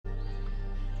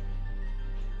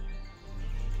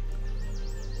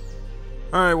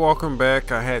Alright, welcome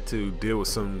back. I had to deal with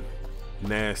some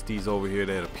nasties over here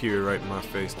that appeared right in my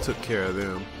face. Took care of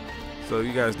them. So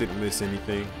you guys didn't miss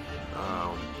anything.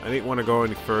 I didn't want to go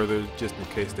any further just in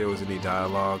case there was any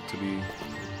dialogue to be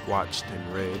watched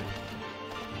and read.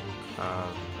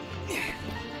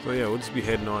 So yeah, we'll just be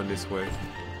heading on this way.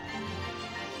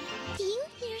 Do you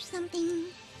hear something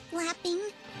flapping?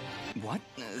 What?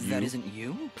 That isn't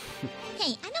you?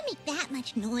 Hey, I don't make that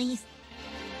much noise.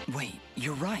 Wait,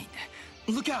 you're right.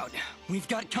 Look out! We've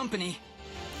got company.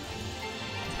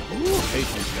 Ooh, hate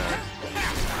these guys.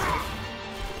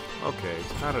 Okay,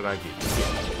 how did I get here?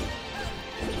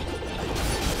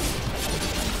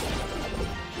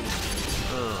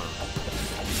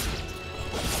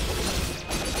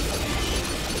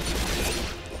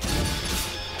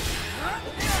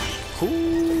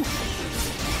 Cool.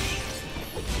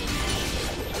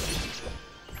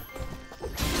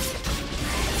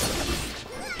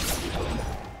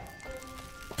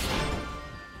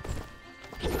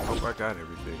 I hope I got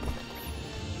everything.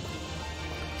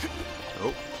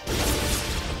 Nope.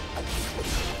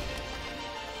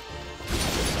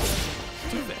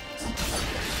 Too fast.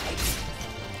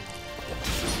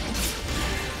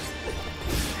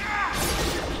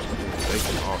 They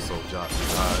can also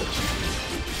dodge.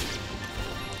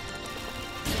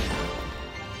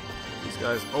 These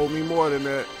guys owe me more than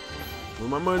that. Where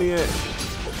my money at?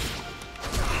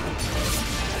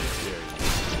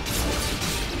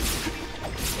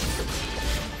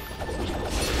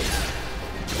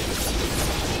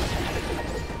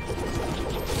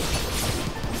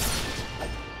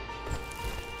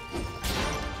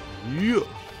 Yeah.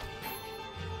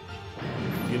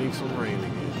 Getting some rain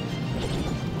again.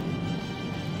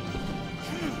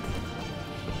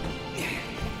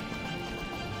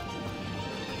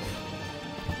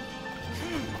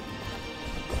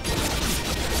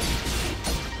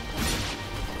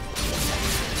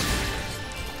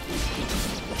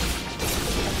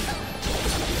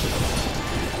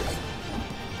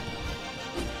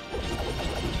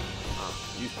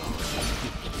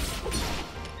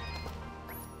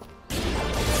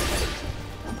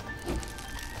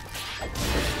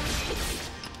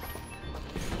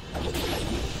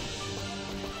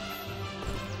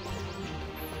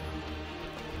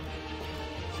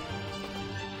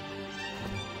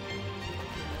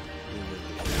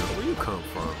 Where you come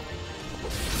from?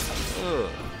 Ugh.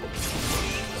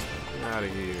 Get out of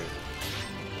here.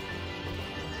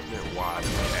 That wide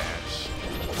cash.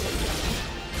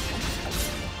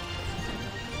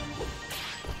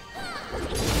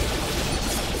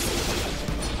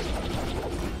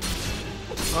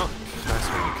 Oh, that's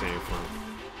where you came from.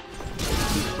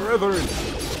 Brethren!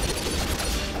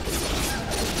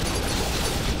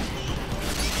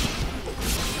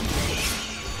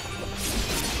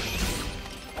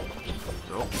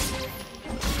 Nope.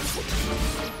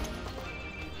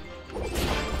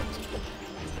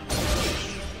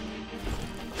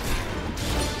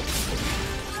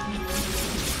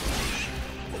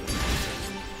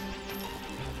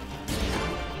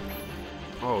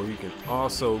 Oh, you can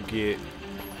also get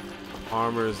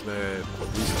armors that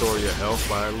restore your health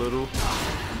by little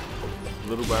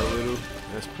by little.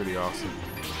 That's pretty awesome.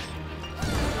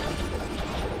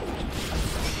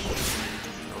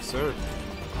 No, sir.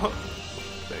 Huh.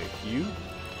 Thank you.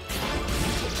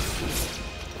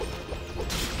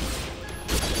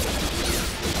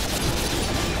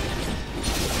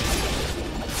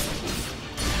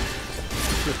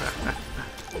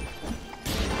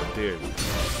 How dare you?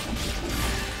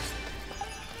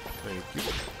 Thank you.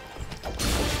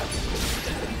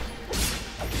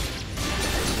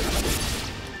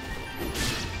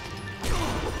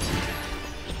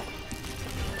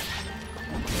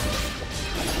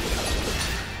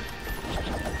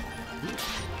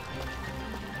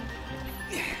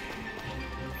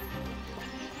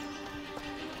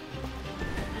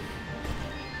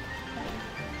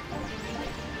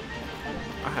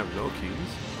 I have no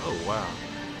keys. Oh, wow.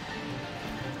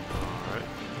 Alright.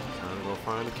 Time to go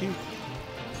find a key. You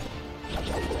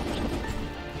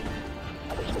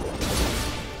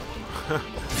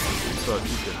thought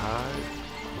you could hide?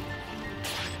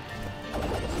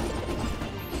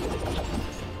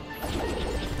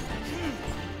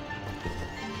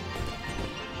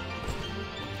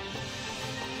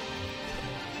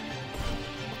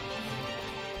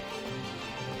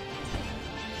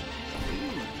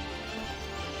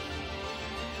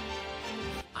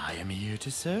 I am here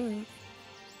to serve.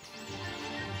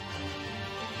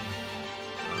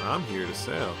 I'm here to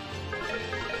sell. You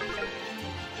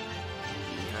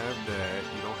have that.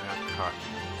 You don't have cotton.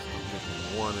 So I'm taking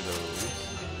one of those.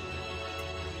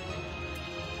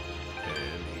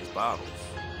 And these bottles.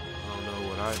 I don't know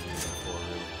I need it for,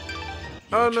 really.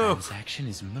 Your Oh no! transaction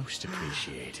is most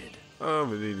appreciated. Oh,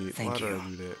 I'm an idiot. Thank Why did you. I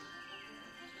do that?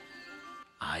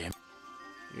 I am.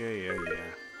 Yeah.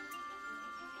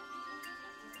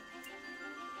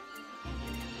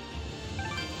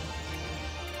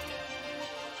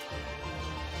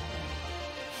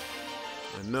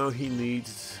 I know he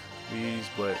needs these,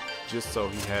 but just so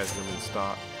he has them in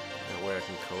stock, that way I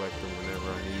can collect them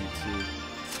whenever I need to.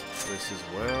 This as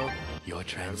well. Your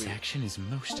transaction is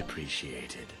most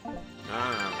appreciated.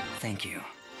 Ah, Thank you.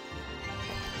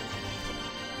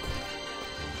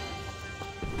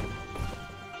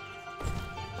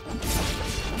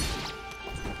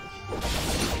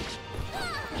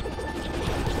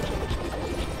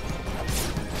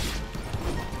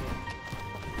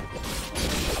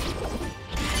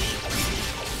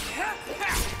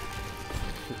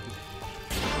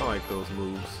 I like those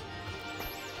moves.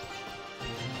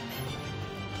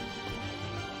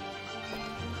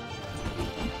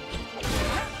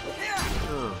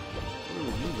 Where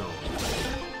was you going?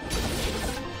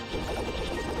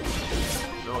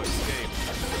 No escape.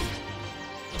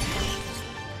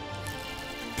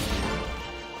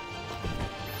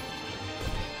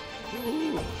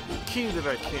 Ooh, key that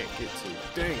I can't get to.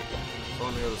 Dang it. It's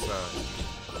on the other side.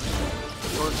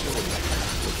 Punch it.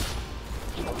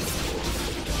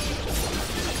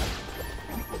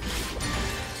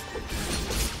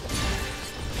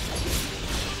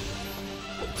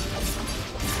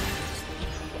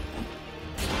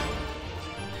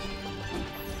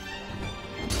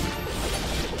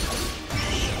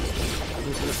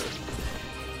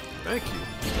 Thank you.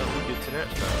 Now we get to that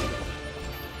side.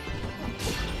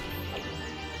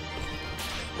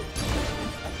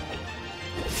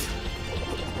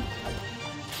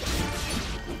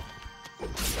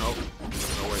 Oh,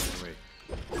 no, wait.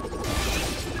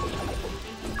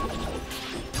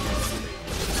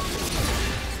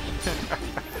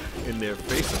 In their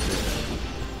face of it.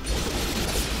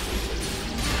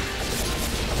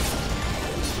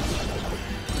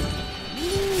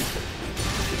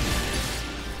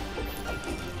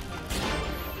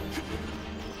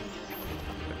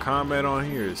 The combat on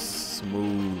here is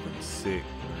smooth and sick,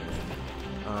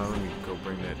 man. Let me go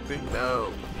bring that thing.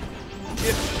 No!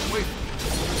 Get away from me.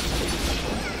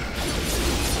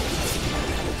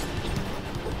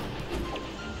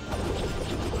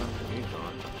 He's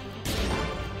gone.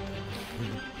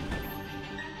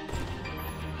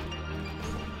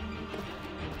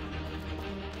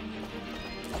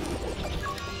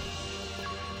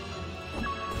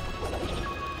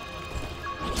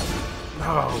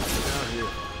 No, get out here.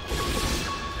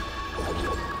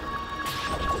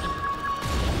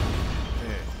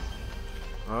 Man.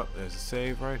 Oh, there's a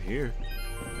save right here.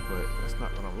 But that's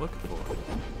not what I'm looking for.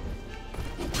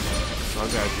 So I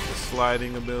gotta get the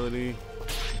sliding ability.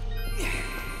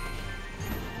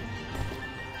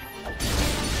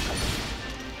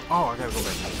 Oh, I gotta go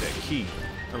back and get that key.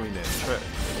 I mean that chest.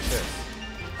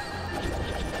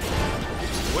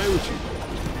 Away with you.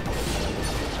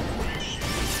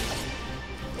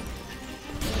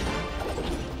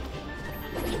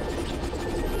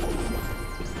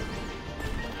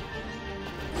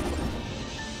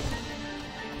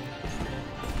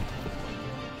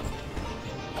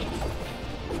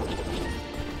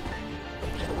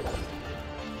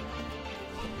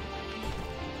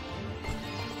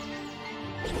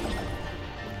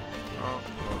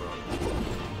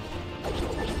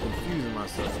 Confusing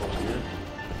myself over here.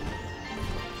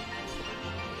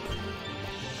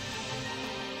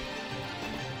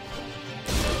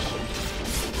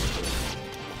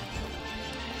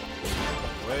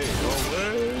 Wait,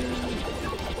 away!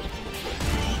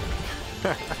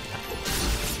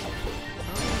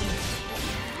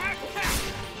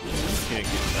 You can't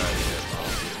get tired of that, bro.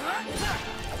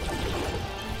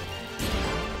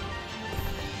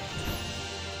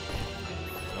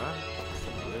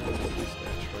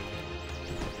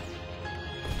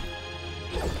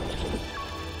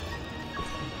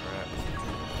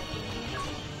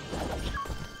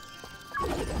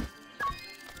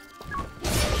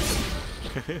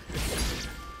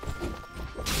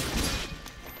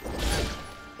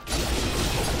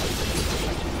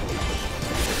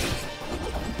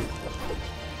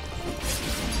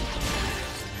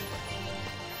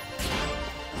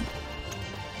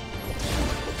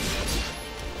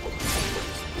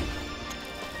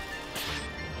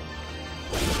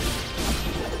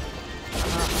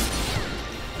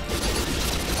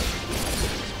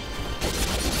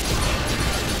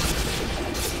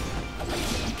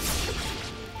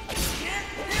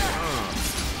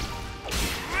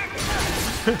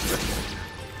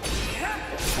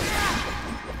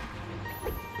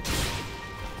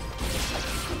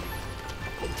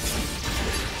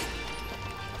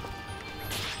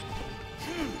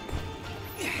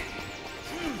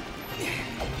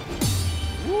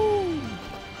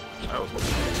 That was weird.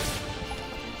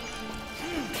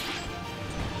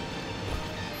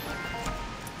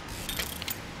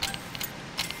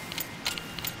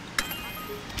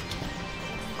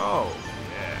 Oh,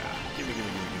 yeah. Gimme.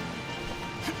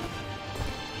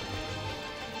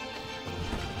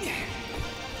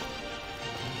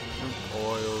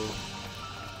 Oil.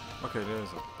 Okay,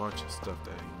 there's a bunch of stuff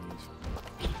that he needs from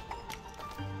me.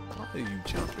 Why are you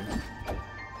jumping?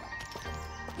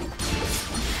 You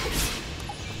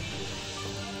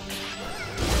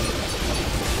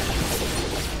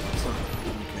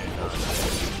can't dodge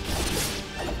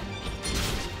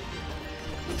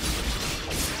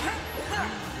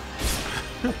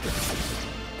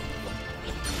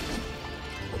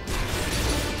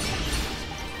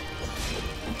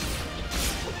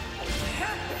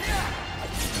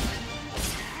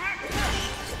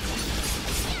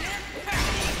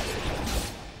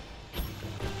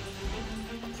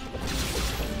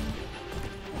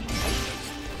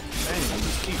Dang, they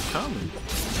just keep coming.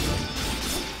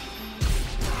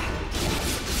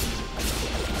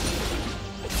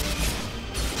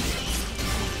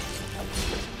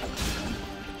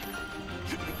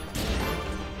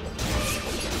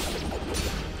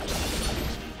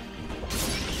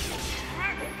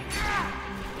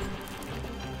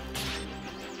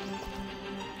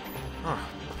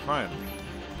 Finally.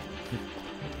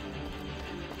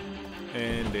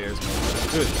 And there's more.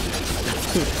 Good.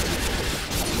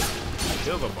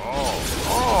 Kill them all.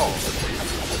 All.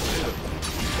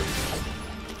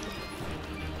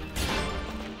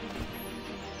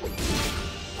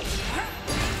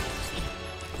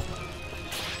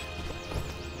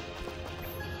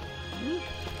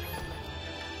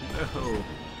 No.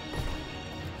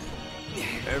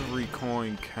 Every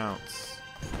coin counts.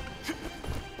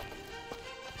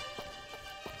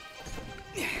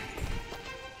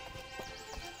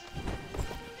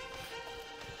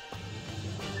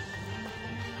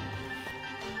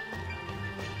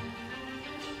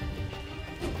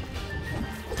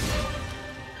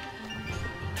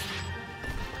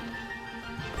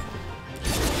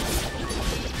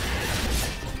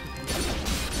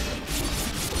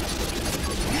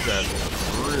 You guys are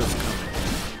really coming.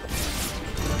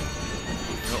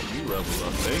 Help me level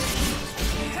up, eh?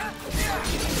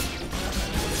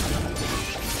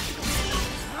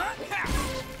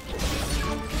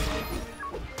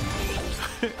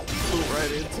 Flew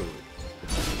right into it.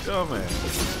 Dumbass.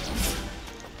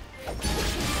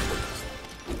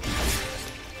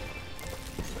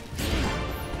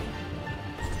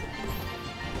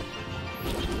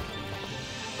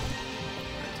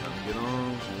 Time to get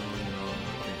on. I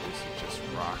think this is just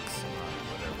rocks or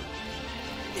whatever.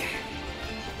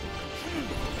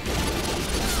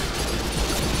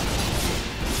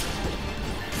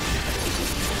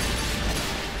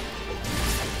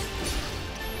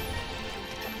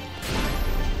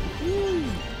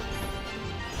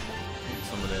 Need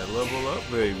some of that level up,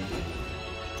 baby.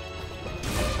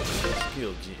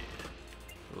 Skill gem.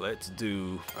 Let's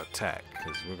do attack,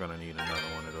 because we're gonna need another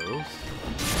one of those.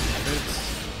 That's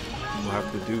what we'll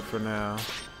have to do for now.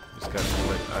 Just gotta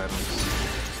collect items.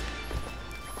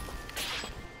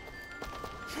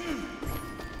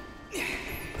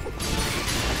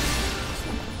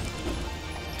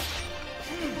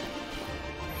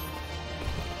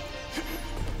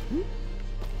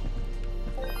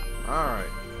 Alright,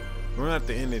 we're gonna have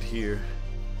to end it here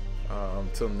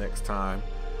until next time.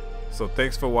 So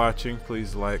thanks for watching.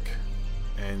 Please like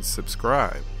and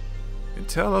subscribe and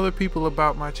tell other people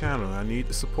about my channel. I need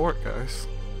the support, guys.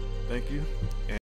 Thank you.